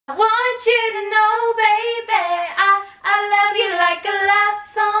I want you to know, baby, I love you like a love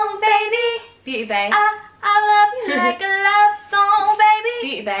song, baby. Beauty Bay. I love you like a love song, baby.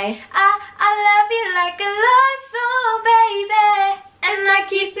 Beauty Bay. I love you like a love song, baby. And I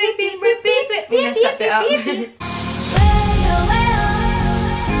keep repeat. We're gonna step it up.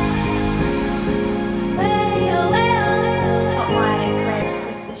 Got my red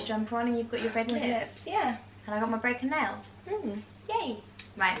Christmas jumper on, and you've got your red lips. Yeah. And I got my broken nails. Yay.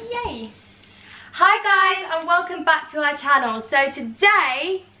 Right. Yay. Hi guys, and welcome back to our channel. So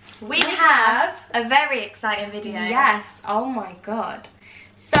today we have a very exciting video. Yes, oh my god.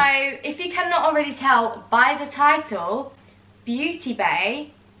 So if you cannot already tell by the title, Beauty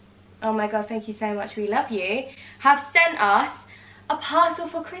Bay, oh my god, thank you so much, we love you, have sent us a parcel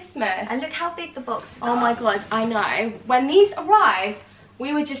for Christmas. And look how big the box is. Oh my god, I know. When these arrived,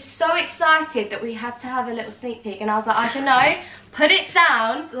 we were just so excited that we had to have a little sneak peek, and I was like, Aisha, no, put it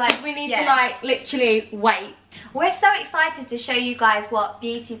down, like we need to like literally wait. We're so excited to show you guys what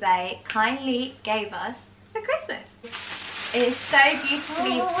Beauty Bay kindly gave us for Christmas. It is so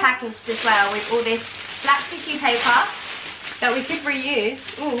beautifully packaged as well, with all this black tissue paper That we could reuse.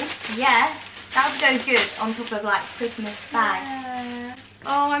 Ooh. Yeah, that would go good on top of like Christmas bags. Yeah.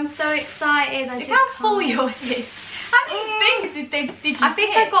 Oh, I'm so excited. Look how full yours is. How many things did you I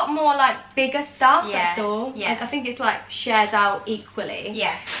think I got more like bigger stuff, yeah. That's all. Yeah. I think it's like shared out equally.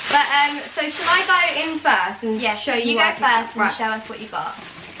 Yeah. But so should I go in first and show you? You go first and show us what you got.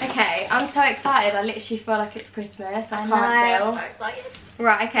 Okay, I'm so excited. I literally feel like it's Christmas. I can't I'm deal. so excited.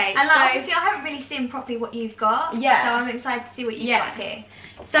 Right, okay. And like, obviously I haven't really seen properly what you've got. Yeah. So I'm excited to see what you've got too.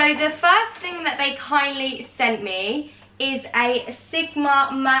 So the first thing that they kindly sent me is a Sigma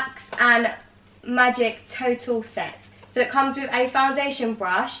Max and Magic Total set. So it comes with a foundation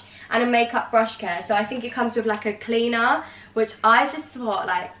brush and a makeup brush care. So I think it comes with like a cleaner, which I just thought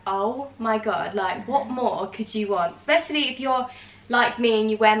like, oh my god, like what more could you want? Especially if you're like me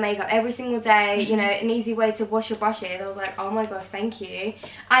and you wear makeup every single day, you know, an easy way to wash your brushes. I was like, oh my god, thank you.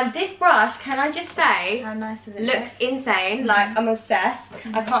 And this brush, can I just say, how nice does it looks insane. Like, I'm obsessed.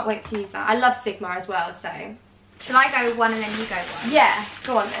 I can't wait to use that. I love Sigma as well, so. Shall I go one and then you go one? Yeah,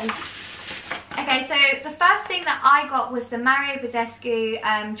 go on then. Okay, so the first thing that I got was the Mario Badescu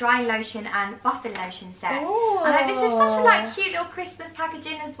dry lotion and buffing lotion set. Ooh. And this is such a like cute little Christmas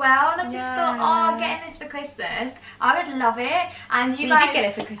packaging as well. And I just thought, oh, getting this for Christmas, I would love it. And you guys did get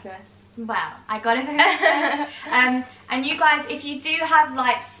it for Christmas. Well, I got it for Christmas. And you guys, if you do have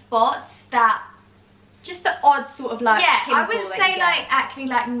like spots that, just the odd sort of like, yeah, I wouldn't say like acne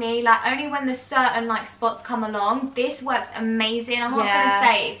like me, like only when the certain like spots come along. This works amazing. I'm not gonna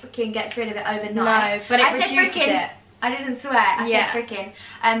say it freaking gets rid of it overnight. No, but it reduces it. I didn't swear, I said freaking.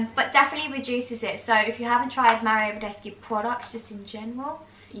 But definitely reduces it. So if you haven't tried Mario Badescu products just in general,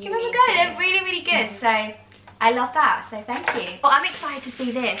 give them a go. They're really, really good. So I love that, so thank you. Well, I'm excited to see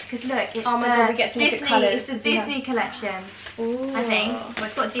this because look, it's oh my god, we get to look at colours. It's the Disney collection. Ooh. I think. Well,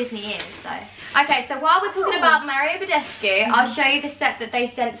 it's got Disney ears, so. Okay, so while we're talking about Mario Badescu, I'll show you the set that they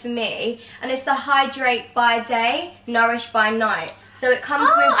sent for me, and it's the Hydrate by Day, Nourish by Night. So it comes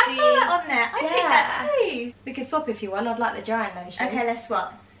with the... I saw that on there. I think that too. We can swap if you want. I'd like the drying lotion. Okay, let's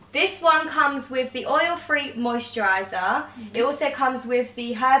swap. This one comes with the oil-free moisturiser. It also comes with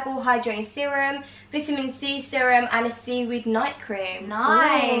the herbal hydrating serum, vitamin C serum, and a seaweed night cream.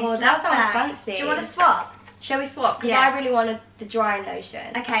 Nice. Ooh, that sounds fancy. Do you want to swap? Shall we swap? Because I really wanted the drying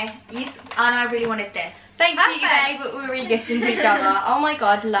lotion. Okay. And I really wanted this. Thank you, babe, but we're re-gifting to each other. Oh my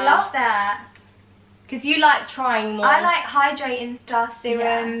god, love. Love that. Because you like trying more. I like hydrating stuff,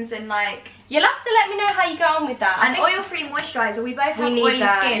 serums, and like... You'll have to let me know how you go on with that. And oil-free moisturiser. We both have oily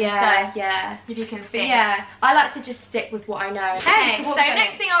skin, so if you can see. Yeah, I like to just stick with what I know. Okay, so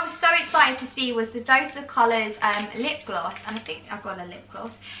next thing I was so excited to see was the Dose of Colours lip gloss. And I think I've got a lip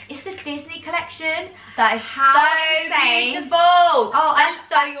gloss. It's the Disney collection. That is so beautiful. Oh, that's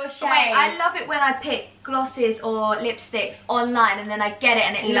so your shade. Wait, I love it when I pick glosses or lipsticks online and then I get it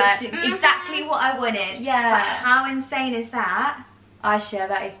and it looks exactly what I wanted. Yeah. But how insane is that? Aisha,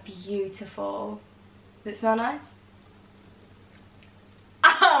 that is beautiful. Does it smell nice?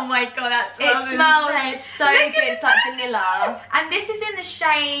 Oh my god, that smells It smells so good. It's like vanilla. And this is in the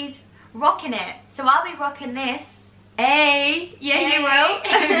shade Rockin' It. So I'll be rocking this. Hey. Yeah, you will.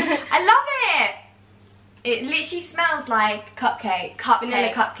 I love it. It literally smells like cupcake.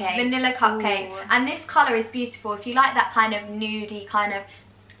 Vanilla cupcake. Vanilla cupcakes. Ooh. And this colour is beautiful. If you like that kind of nudie kind of...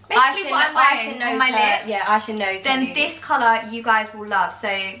 Basically what I'm wearing on my lips. Yeah, Aisha knows. Then this colour you guys will love. So,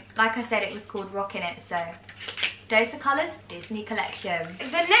 like I said, it was called Rockin' It. So, Dose of Colours Disney Collection.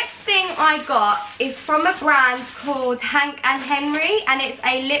 The next thing I got is from a brand called Hank and Henry, and it's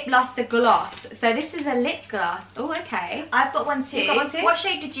a lip luster gloss. So this is a lip gloss. Oh, okay. I've got one too. You got one too? What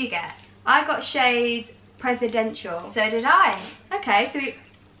shade did you get? I got shade Presidential. So did I. Okay, so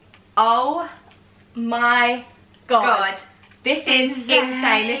oh my god. This is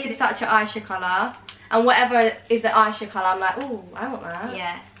insane. This is such an Ayse colour. And whatever is an Ayse colour, I'm like, ooh, I want that.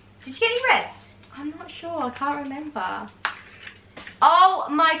 Yeah. Did you get any reds? I'm not sure. I can't remember. Oh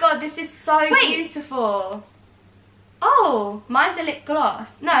my god, this is so beautiful. Oh, mine's a lip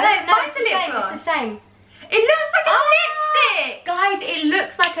gloss. No, mine's a lip gloss. It's the same. It looks like a lipstick! Guys, it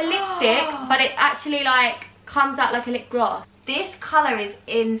looks like a lipstick, but it actually like comes out like a lip gloss. This colour is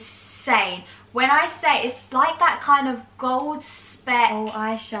insane. When I say it's like that kind of gold speck. Oh,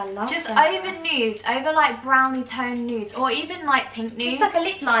 Ayse, I love just that. over nudes, over like brownie tone nudes, or even like pink nudes. Just like a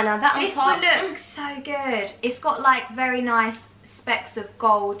lip liner. That this would look so good. It's got like very nice specks of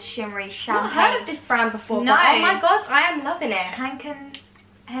gold, shimmery champagne. I've not heard of this brand before. No. But oh my god, I am loving it. Hank and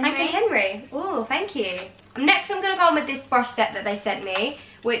Henry. Hank and Henry. Oh, thank you. Next, I'm going to go on with this brush set that they sent me,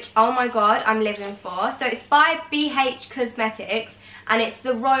 which, oh my god, I'm living for. So it's by BH Cosmetics, and it's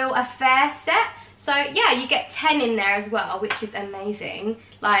the Royal Affair set. So yeah, you get 10 in there as well, which is amazing.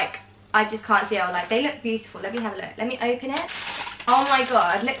 Like, I just can't deal. Like, they look beautiful. Let me have a look. Let me open it. Oh my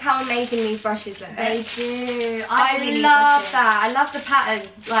god, look how amazing these brushes look. They do. I love that. I love the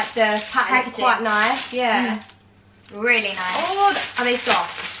patterns. Like, the pattern's quite nice. Yeah. Really nice. Oh, are they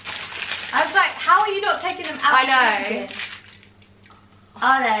soft? I was like, how are you not taking them out? I know.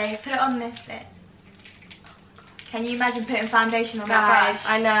 Are they? Put it on this bit. Can you imagine putting foundation on that brush?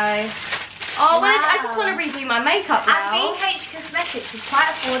 I know. Oh, wow. I just want to redo my makeup now. And BH Cosmetics is quite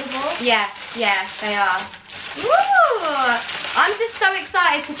affordable. Yeah, they are. Woo! I'm just so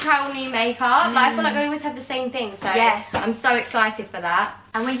excited to try all new makeup. Like, I feel like I always have the same thing, so yes, I'm so excited for that.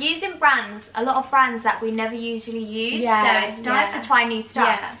 And we're using brands, a lot of brands that we never usually use, so it's nice to try new stuff.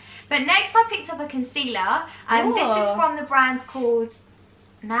 Yeah. But next I picked up a concealer, and this is from the brand called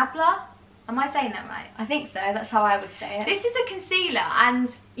Nabla. Am I saying that right? I think so, that's how I would say it. This is a concealer,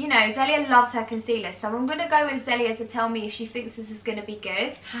 and you know, Zeliha loves her concealer, so I'm going to go with Zeliha to tell me if she thinks this is going to be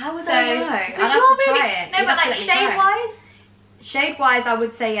good. How would I know? I'd have to try it. No, but like shade-wise? Shade-wise, I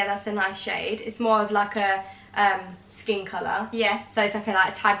would say, yeah, that's a nice shade. It's more of like a skin colour. Yeah. So it's like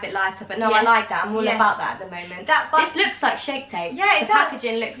a tad bit lighter, but no, I like that. I'm all about that at the moment. This looks like Shape Tape. Yeah, it does. The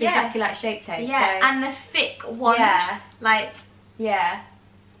packaging looks exactly like Shape Tape. Yeah, so. And the thick one. Yeah. Like, yeah.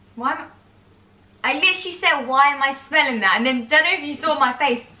 Why am I literally said, why am I smelling that? And then, don't know if you saw my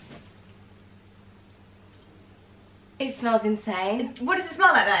face. It smells insane. What does it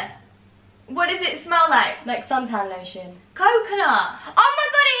smell like though? What does it smell like? Like suntan lotion. Coconut. Oh my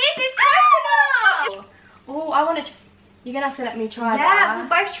god, it is! It's coconut! Oh, I want to... You're going to have to let me try that. Yeah, we'll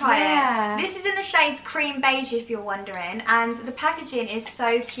both try it. This is in the shade Cream Beige, if you're wondering. And the packaging is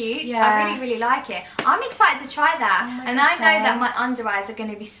so cute. Yeah. I really, really like it. I'm excited to try that. And I know that my under eyes are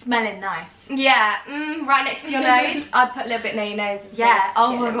going to be smelling nice. Yeah, right next to your nose. I'd put a little bit near your nose. Yeah,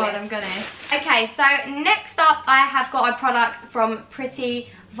 oh my god, I'm going to. Okay, so next up I have got a product from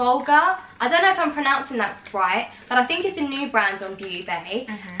Pretty Vulgar. I don't know if I'm pronouncing that right, but I think it's a new brand on Beauty Bay.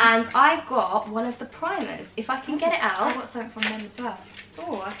 And I got one of the primers, if I can get it out. I got something from them as well.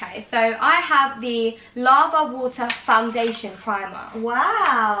 Oh, okay. So I have the Lava Water Foundation Primer.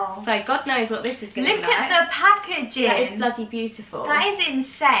 Wow. So God knows what this is going to be like. Look at the packaging. That is bloody beautiful. That is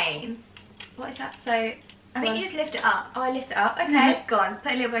insane. What is that? So I think you just lift it up. Oh, I lift it up. Okay. Go on,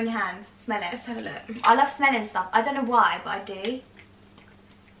 put a little bit on your hands. Smell it. Let's have a look. I love smelling stuff. I don't know why, but I do.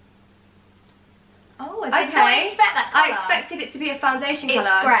 Oh, I did not expect that colour. I expected it to be a foundation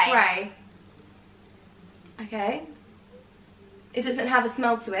colour. It's grey. Okay. It doesn't have a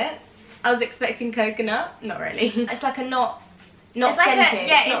smell to it. I was expecting coconut. Not really. It's like a not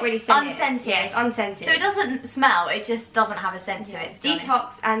scented. It's not really scented. Unscented. Yeah, it's unscented. So it doesn't smell. It just doesn't have a scent to it. Detox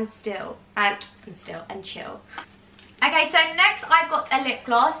and still and chill. Okay, so next I got a lip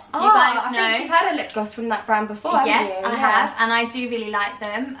gloss. You guys know. I think you've had a lip gloss from that brand before. Yes, I have, and I do really like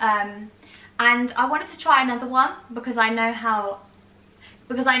them. And I wanted to try another one because I know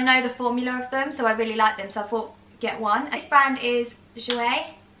the formula of them, so I really like them. So I thought, get one. This brand is Jouer.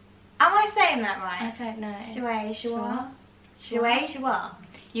 Am I saying that right? I don't know. Jouer.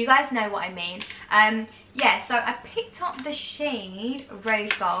 You guys know what I mean. Yeah, so I picked up the shade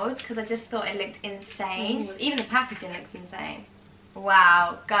Rose Gold because I just thought it looked insane. Even the packaging looks insane.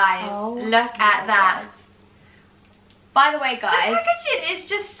 Wow, guys, look at that. God. By the way, guys, the packaging is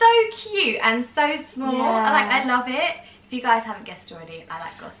just so cute and so small. I love it. If you guys haven't guessed already, I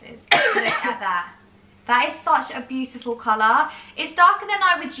like glosses. Look at that. That is such a beautiful colour. It's darker than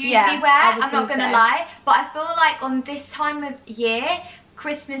I would usually wear, I'm not going to lie. But I feel like on this time of year,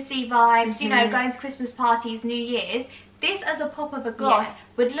 Christmassy vibes, you know, going to Christmas parties, New Year's, this as a pop of a gloss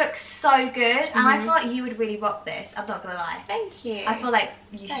would look so good. And I feel like you would really rock this, I'm not going to lie. Thank you. I feel like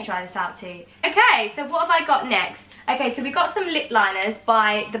you should try this out too. Okay, so what have I got next? Okay, so we got some lip liners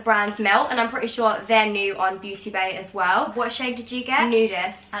by the brand Melt, and I'm pretty sure they're new on Beauty Bay as well. What shade did you get?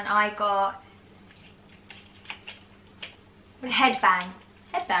 Nudist. And I got Headbang.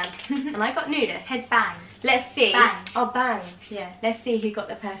 And I got Nudist. Headbang. Let's see. Bang. Oh, bang. Yeah. Let's see who got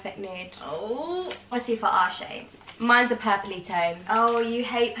the perfect nude. Oh. Let's see for our shades. Mine's a purpley tone. Oh, you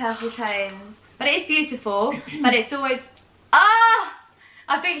hate purple tones. But it is beautiful, but it's always... Ah!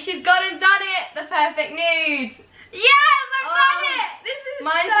 I think she's gone and done it! The perfect nude! Yes, I've done it! This is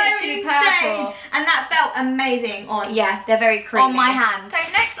mine's so literally insane. purple. And that felt amazing on. Yeah, they're very creamy. On my hand. So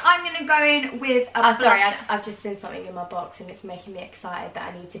next I'm going to go in with a Oh, sorry, blusher. I've just seen something in my box and it's making me excited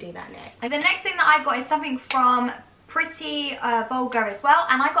that I need to do that next. And the next thing that I got is something from Pretty Vulgar as well,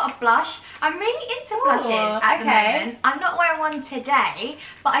 and I got a blush. I'm really into blushes at the moment. I'm not wearing one today,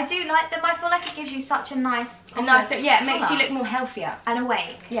 but I do like them. I feel like it gives you such a nice yeah, it makes you look more healthier and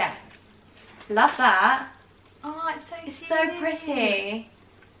awake. Yeah, love that. Oh, it's so pretty.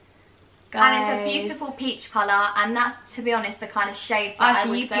 Guys. And it's a beautiful peach colour, and that's, to be honest, the kind of shades that I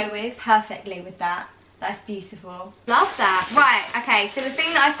would go with. Perfectly with that. That's beautiful. Love that. Right, okay, so the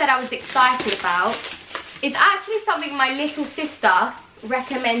thing that I said I was excited about is actually something my little sister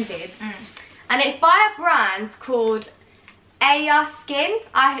recommended. And it's by a brand called Ayse Skin.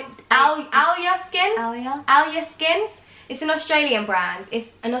 Ayse Skin? Ayse Skin. It's an Australian brand.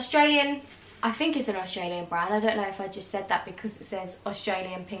 It's an Australian... I think it's an Australian brand. I don't know if I just said that because it says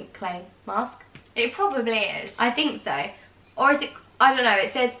Australian pink clay mask. It probably is. I think so. Or is it, I don't know,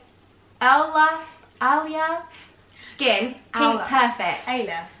 it says Ayse Skin Pink Perfect.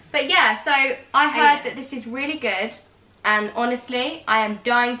 Ayla. But yeah, so I heard that this is really good. And honestly, I am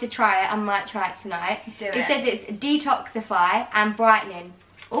dying to try it. I might try it tonight. It says it's detoxify and brightening.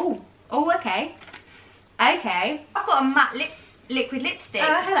 Oh, okay. Okay. I've got a matte liquid lipstick.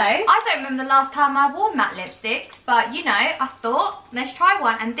 Oh, hello. I don't remember the last time I wore matte lipsticks, but you know, I thought, let's try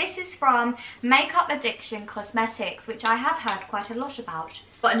one. And this is from Makeup Addiction Cosmetics, which I have heard quite a lot about.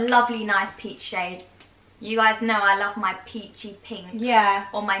 But a lovely, nice peach shade. You guys know I love my peachy pink. Yeah.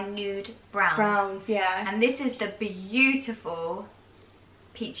 Or my nude browns. Browns, yeah. And this is the beautiful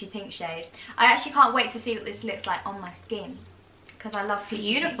peachy pink shade. I actually can't wait to see what this looks like on my skin, because I love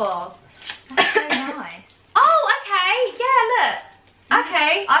peachy Beautiful. Pink. That's so nice. Oh, okay. Yeah, look.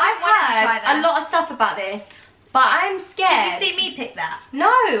 Okay. I've heard a lot of stuff about this, but I'm scared. Did you see me pick that?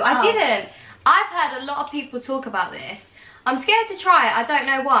 No, I didn't. I've heard a lot of people talk about this. I'm scared to try it. I don't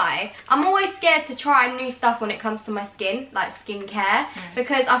know why. I'm always scared to try new stuff when it comes to my skin, like skincare,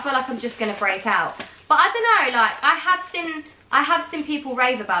 because I feel like I'm just gonna break out. But I don't know. Like I have seen people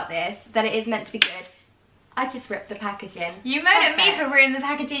rave about this, that it is meant to be good. I just ripped the packaging. You moan at me for ruining the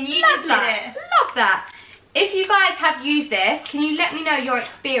packaging. You just did it. Love that. If you guys have used this, can you let me know your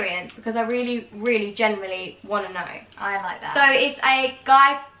experience? Because I really, really, genuinely want to know. I like that. So it's a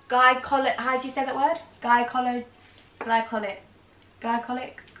glycolic. How do you say that word? Glycolic acid.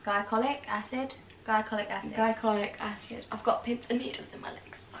 Glycolic acid. I've got pins and needles in my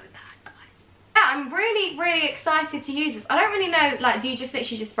legs so bad, guys. Yeah, I'm really, really excited to use this. I don't really know. Like, do you just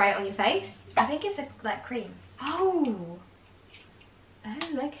literally just spray it on your face? I think it's like cream. Oh,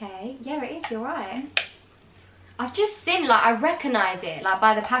 okay. Yeah, it is. You're right. I've just seen, like, I recognise it, like,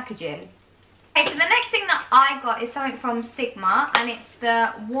 by the packaging. Okay, so the next thing that I got is something from Sigma, and it's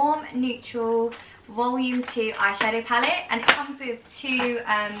the Warm Neutral Volume 2 eyeshadow palette, and it comes with two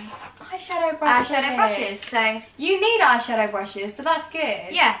eyeshadow brushes. So you need eyeshadow brushes, so that's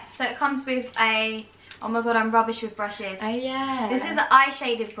good. Yeah, so it comes with a... Oh my god, I'm rubbish with brushes. Oh yeah. This is an eye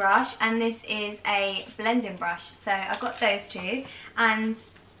shaded brush, and this is a blending brush. So I got those two, and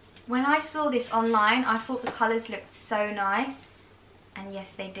when I saw this online, I thought the colours looked so nice. And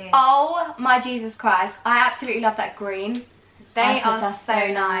yes, they do. Oh my Jesus Christ. I absolutely love that green. They are so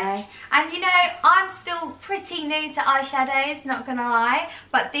nice. And you know, I'm still pretty new to eyeshadows, not gonna lie.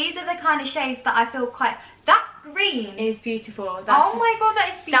 But these are the kind of shades that I feel quite... That green is beautiful. That's oh my god, that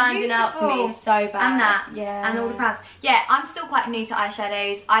is standing beautiful. Out to me so bad. And that, yeah. and all the browns. Yeah, I'm still quite new to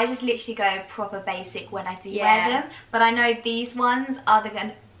eyeshadows. I just literally go proper basic when I do wear them. But I know these ones are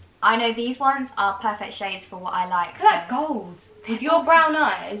perfect shades for what I like. Look at that gold. With your brown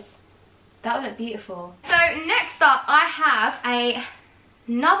eyes, that would look beautiful. So next up, I have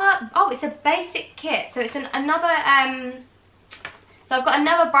another. Oh, it's a basic kit. So it's So I've got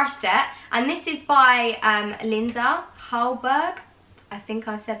another brush set, and this is by Linda Hallberg. I think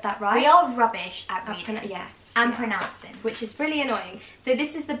I said that right. We are rubbish at reading. Yes. And pronouncing. Which is really annoying. So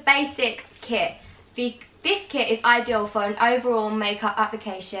this is the basic kit. This kit is ideal for an overall makeup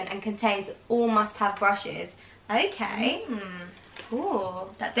application and contains all must-have brushes. Okay. Ooh.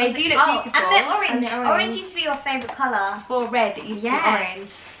 They do look beautiful. And they're orange. Orange used to be your favourite colour. Before red, it used to be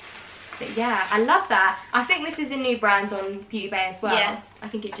orange. But yeah, I love that. I think this is a new brand on Beauty Bay as well. Yeah. I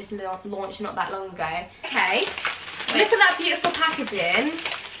think it just launched not that long ago. Okay. Look at that beautiful packaging.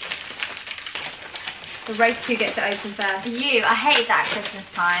 The race who gets it open first. You, I hate that at Christmas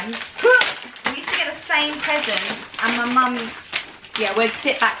time. We used to get the same presents, and my mum... Yeah, we'd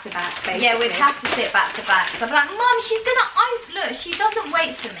sit back to back, basically. Yeah, we'd have to sit back to back. So I'd be like, Mum, she's gonna open. Look, she doesn't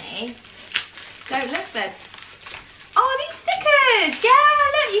wait for me. Don't listen. Oh, these stickers! Yeah,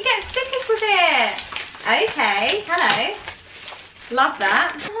 look, you get stickers with it. Okay, hello. Love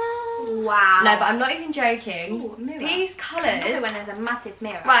that. Wow. No, but I'm not even joking. Ooh, mirror. These colours. When there's a massive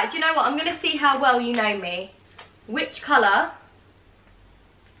mirror. Right, do you know what? I'm going to see how well you know me. Which colour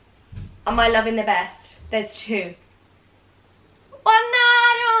am I loving the best? There's two. One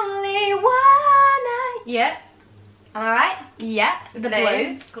night only, one night. Yeah. Am I right? Yeah. The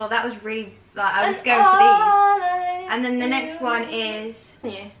blue. God, that was really... Like, I was going for these. And then the next one is...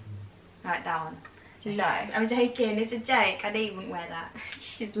 Yeah. Right, that one. No. I'm joking, it's a joke. I didn't even wear that.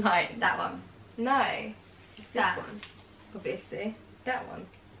 She's like... That one. No. Just this that one. Obviously. That one.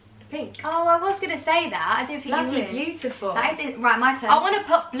 Pink. Oh, I was going to say that. I didn't think Lovely, you would. beautiful. That is it. Right, my turn. I want to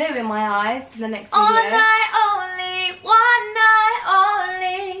put blue in my eyes for the next All video. night only, one night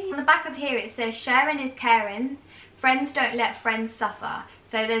only. On the back of here it says, sharing is caring. Friends don't let friends suffer.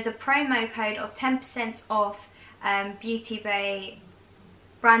 So there's a promo code of 10% off Beauty Bay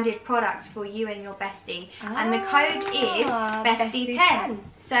branded products for you and your bestie, and the code is bestie10.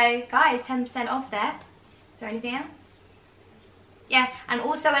 So guys, 10% off there. Is there anything else? Yeah, and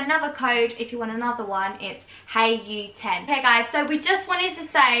also another code if you want another one, it's HeyYou10. Okay guys, so we just wanted to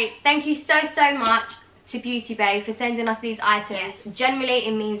say thank you so much to Beauty Bay for sending us these items. Yes. Generally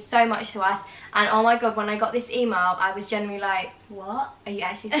it means so much to us, and oh my god, when I got this email I was generally like, what? Are you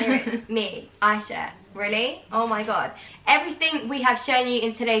actually serious? Me, Ayse, really? Oh my god. Everything we have shown you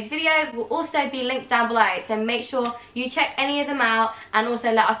in today's video will also be linked down below, so make sure you check any of them out and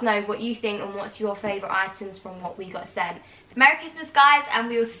also let us know what you think and what's your favourite items from what we got sent. Merry Christmas guys, and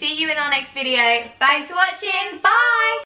we will see you in our next video. Thanks for watching, bye!